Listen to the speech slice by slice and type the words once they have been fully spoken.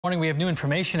Morning, we have new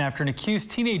information after an accused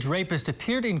teenage rapist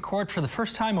appeared in court for the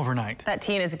first time overnight. That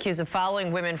teen is accused of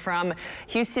following women from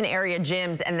Houston area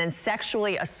gyms and then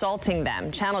sexually assaulting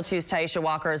them. Channel 2's Taisha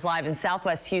Walker is live in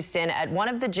Southwest Houston at one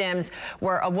of the gyms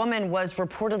where a woman was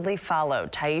reportedly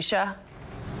followed. Taisha?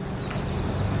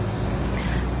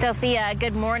 Sophia,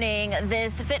 good morning.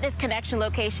 This Fitness Connection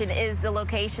location is the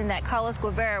location that Carlos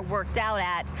Guevara worked out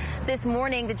at. This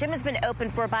morning, the gym has been open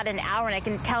for about an hour, and I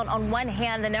can count on one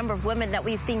hand the number of women that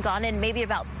we've seen gone in, maybe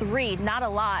about 3, not a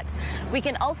lot. We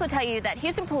can also tell you that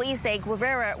Houston police say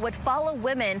Guevara would follow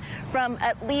women from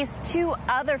at least 2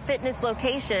 other fitness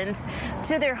locations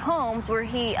to their homes where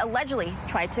he allegedly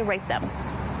tried to rape them.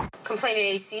 Complainant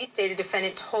AC stated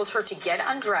defendant told her to get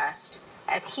undressed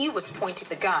as he was pointing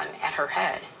the gun at her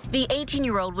head. The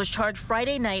 18-year-old was charged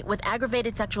Friday night with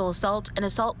aggravated sexual assault and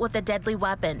assault with a deadly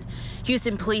weapon.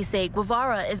 Houston police say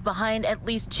Guevara is behind at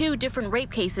least 2 different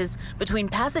rape cases between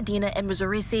Pasadena and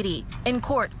Missouri City. In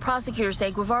court, prosecutors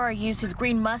say Guevara used his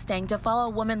green Mustang to follow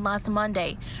a woman last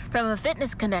Monday from a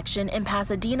Fitness Connection in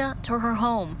Pasadena to her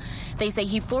home. They say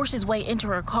he forced his way into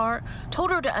her car,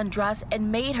 told her to undress, and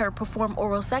made her perform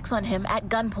oral sex on him at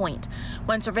gunpoint.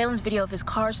 When surveillance video of his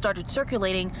car started circulating,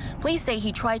 police say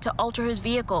he tried to alter his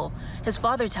vehicle. His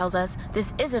father tells us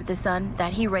this isn't the son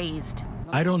that he raised.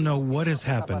 I don't know what is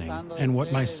happening and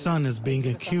what my son is being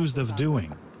accused of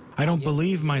doing. I don't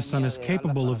believe my son is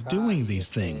capable of doing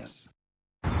these things.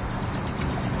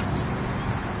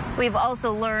 We've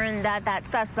also learned that that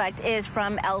suspect is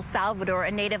from El Salvador,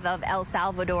 a native of El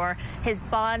Salvador. His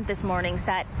bond this morning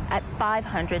set at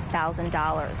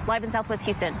 $500,000. Live in Southwest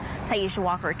Houston, Taisha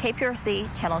Walker,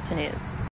 KPRC, Channel 2 News.